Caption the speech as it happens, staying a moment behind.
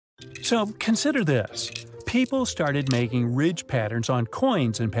So consider this. People started making ridge patterns on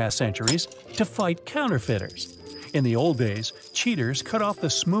coins in past centuries to fight counterfeiters. In the old days, cheaters cut off the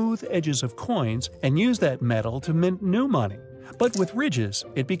smooth edges of coins and used that metal to mint new money. But with ridges,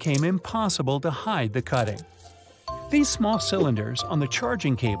 it became impossible to hide the cutting. These small cylinders on the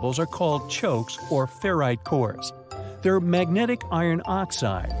charging cables are called chokes or ferrite cores. They're magnetic iron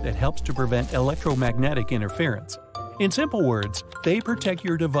oxide that helps to prevent electromagnetic interference. In simple words, they protect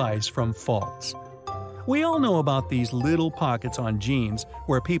your device from faults. We all know about these little pockets on jeans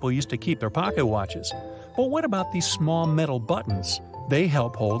where people used to keep their pocket watches. But what about these small metal buttons? They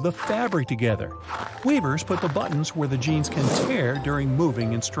help hold the fabric together. Weavers put the buttons where the jeans can tear during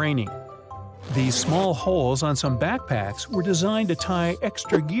moving and straining. These small holes on some backpacks were designed to tie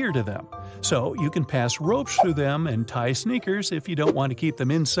extra gear to them, so you can pass ropes through them and tie sneakers if you don't want to keep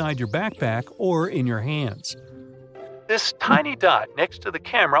them inside your backpack or in your hands. This tiny dot next to the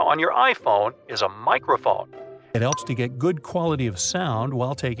camera on your iPhone is a microphone. It helps to get good quality of sound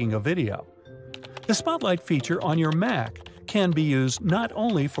while taking a video. The Spotlight feature on your Mac can be used not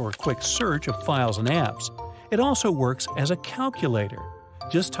only for a quick search of files and apps, it also works as a calculator.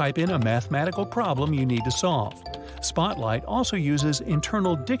 Just type in a mathematical problem you need to solve. Spotlight also uses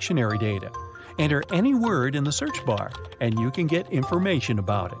internal dictionary data. Enter any word in the search bar, and you can get information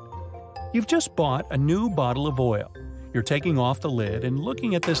about it. You've just bought a new bottle of oil. You're taking off the lid and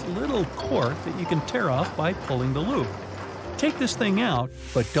looking at this little cork that you can tear off by pulling the loop. Take this thing out,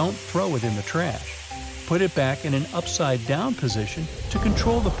 but don't throw it in the trash. Put it back in an upside-down position to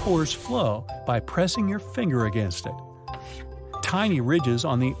control the pour's flow by pressing your finger against it. Tiny ridges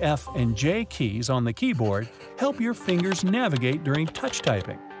on the F and J keys on the keyboard help your fingers navigate during touch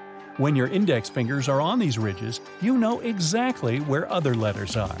typing. When your index fingers are on these ridges, you know exactly where other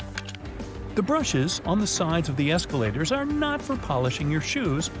letters are. The brushes on the sides of the escalators are not for polishing your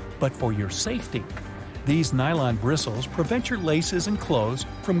shoes, but for your safety. These nylon bristles prevent your laces and clothes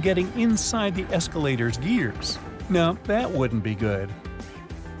from getting inside the escalator's gears. No, that wouldn't be good.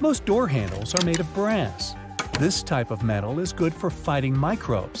 Most door handles are made of brass. This type of metal is good for fighting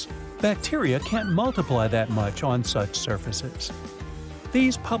microbes. Bacteria can't multiply that much on such surfaces.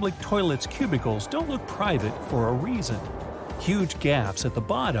 These public toilets' cubicles don't look private for a reason. Huge gaps at the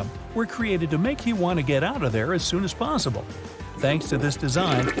bottom were created to make you want to get out of there as soon as possible. Thanks to this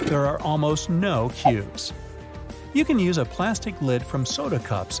design, there are almost no queues. You can use a plastic lid from soda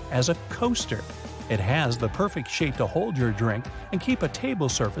cups as a coaster. It has the perfect shape to hold your drink and keep a table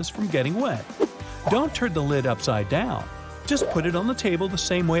surface from getting wet. Don't turn the lid upside down. Just put it on the table the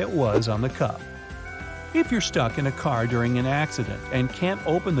same way it was on the cup. If you're stuck in a car during an accident and can't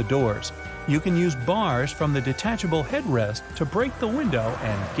open the doors, you can use bars from the detachable headrest to break the window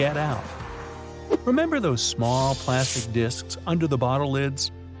and get out. Remember those small plastic discs under the bottle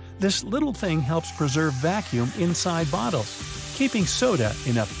lids? This little thing helps preserve vacuum inside bottles, keeping soda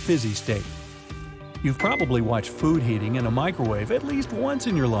in a fizzy state. You've probably watched food heating in a microwave at least once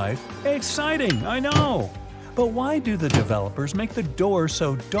in your life. Exciting, I know! But why do the developers make the door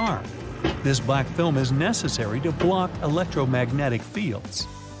so dark? This black film is necessary to block electromagnetic fields.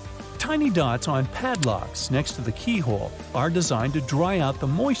 Tiny dots on padlocks next to the keyhole are designed to dry out the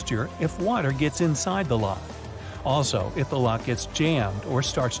moisture if water gets inside the lock. Also, if the lock gets jammed or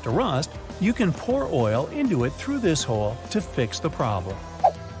starts to rust, you can pour oil into it through this hole to fix the problem.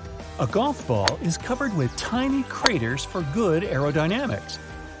 A golf ball is covered with tiny craters for good aerodynamics.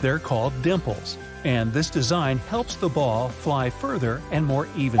 They're called dimples, and this design helps the ball fly further and more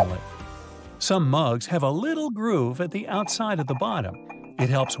evenly. Some mugs have a little groove at the outside of the bottom. It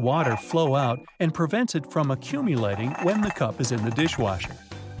helps water flow out and prevents it from accumulating when the cup is in the dishwasher.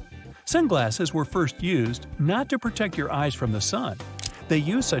 Sunglasses were first used not to protect your eyes from the sun. They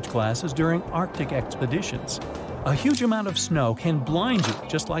used such glasses during Arctic expeditions. A huge amount of snow can blind you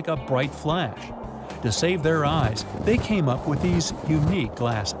just like a bright flash. To save their eyes, they came up with these unique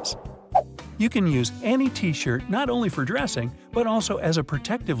glasses. You can use any t-shirt not only for dressing, but also as a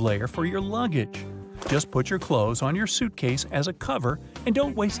protective layer for your luggage. Just put your clothes on your suitcase as a cover and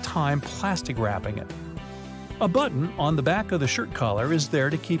don't waste time plastic wrapping it. A button on the back of the shirt collar is there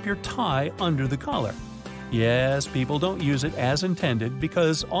to keep your tie under the collar. Yes, people don't use it as intended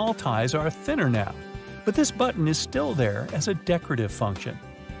because all ties are thinner now, but this button is still there as a decorative function.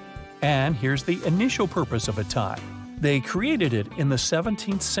 And here's the initial purpose of a tie. They created it in the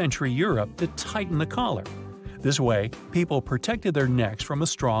 17th century Europe to tighten the collar. This way, people protected their necks from a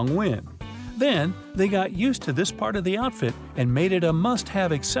strong wind. Then, they got used to this part of the outfit and made it a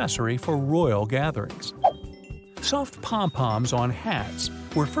must-have accessory for royal gatherings. Soft pom-poms on hats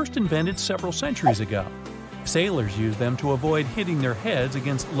were first invented several centuries ago. Sailors use them to avoid hitting their heads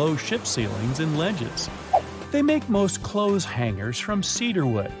against low ship ceilings and ledges. They make most clothes hangers from cedar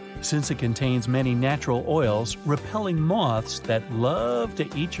wood, since it contains many natural oils repelling moths that love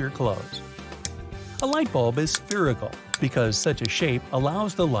to eat your clothes. A light bulb is spherical because such a shape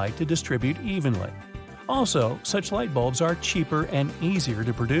allows the light to distribute evenly. Also, such light bulbs are cheaper and easier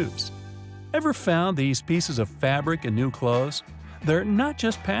to produce. Ever found these pieces of fabric in new clothes? They're not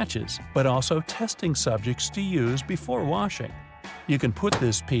just patches, but also testing subjects to use before washing. You can put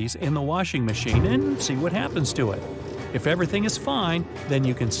this piece in the washing machine and see what happens to it. If everything is fine, then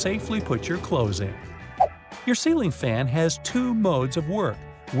you can safely put your clothes in. Your ceiling fan has two modes of work,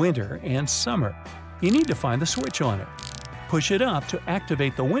 winter and summer. You need to find the switch on it. Push it up to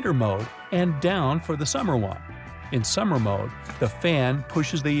activate the winter mode and down for the summer one. In summer mode, the fan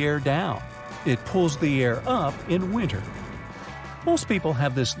pushes the air down. It pulls the air up in winter. Most people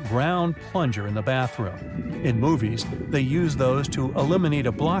have this round plunger in the bathroom. In movies, they use those to eliminate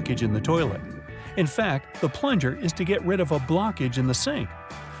a blockage in the toilet. In fact, the plunger is to get rid of a blockage in the sink.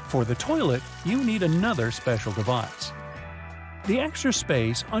 For the toilet, you need another special device. The extra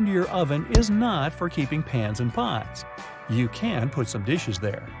space under your oven is not for keeping pans and pots. You can put some dishes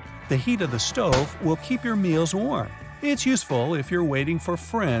there. The heat of the stove will keep your meals warm. It's useful if you're waiting for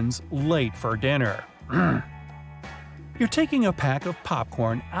friends late for dinner. You're taking a pack of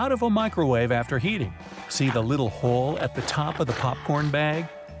popcorn out of a microwave after heating. See the little hole at the top of the popcorn bag?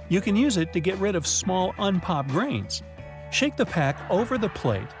 You can use it to get rid of small unpopped grains. Shake the pack over the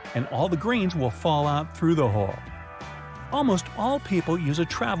plate and all the grains will fall out through the hole. Almost all people use a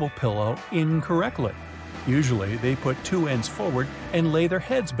travel pillow incorrectly. Usually, they put two ends forward and lay their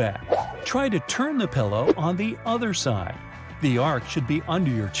heads back. Try to turn the pillow on the other side. The arc should be under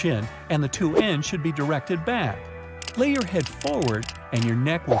your chin and the two ends should be directed back. Lay your head forward and your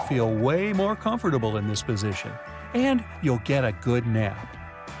neck will feel way more comfortable in this position, and you'll get a good nap.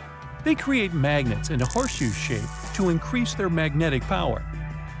 They create magnets in a horseshoe shape to increase their magnetic power.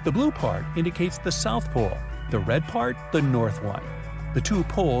 The blue part indicates the South Pole, the red part the North one. The two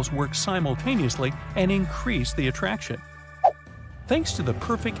poles work simultaneously and increase the attraction. Thanks to the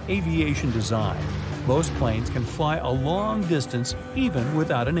perfect aviation design, most planes can fly a long distance even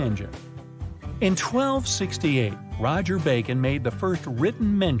without an engine. In 1268, Roger Bacon made the first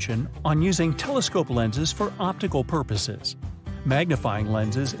written mention on using telescope lenses for optical purposes. Magnifying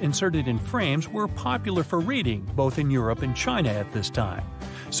lenses inserted in frames were popular for reading both in Europe and China at this time,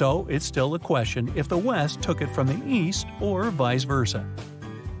 so it's still a question if the West took it from the East or vice versa.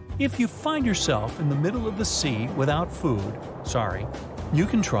 If you find yourself in the middle of the sea without food, you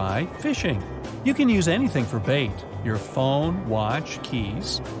can try fishing. You can use anything for bait, your phone, watch,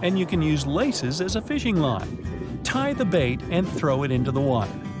 keys, and you can use laces as a fishing line. Tie the bait and throw it into the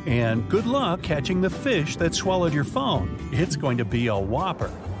water. And good luck catching the fish that swallowed your phone. It's going to be a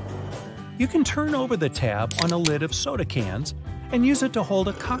whopper. You can turn over the tab on a lid of soda cans and use it to hold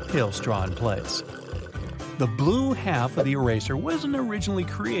a cocktail straw in place. The blue half of the eraser wasn't originally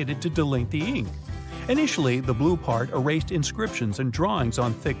created to delink the ink. Initially, the blue part erased inscriptions and drawings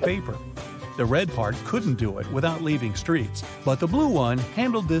on thick paper. The red part couldn't do it without leaving streaks, but the blue one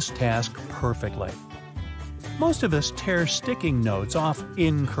handled this task perfectly. Most of us tear sticking notes off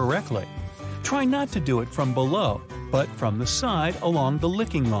incorrectly. Try not to do it from below, but from the side along the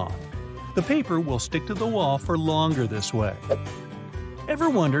licking log. The paper will stick to the wall for longer this way. Ever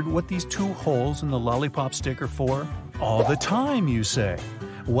wondered what these two holes in the lollipop stick are for? All the time, you say.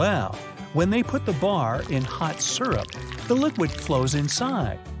 Well, when they put the bar in hot syrup, the liquid flows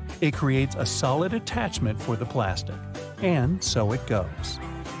inside. It creates a solid attachment for the plastic. And so it goes.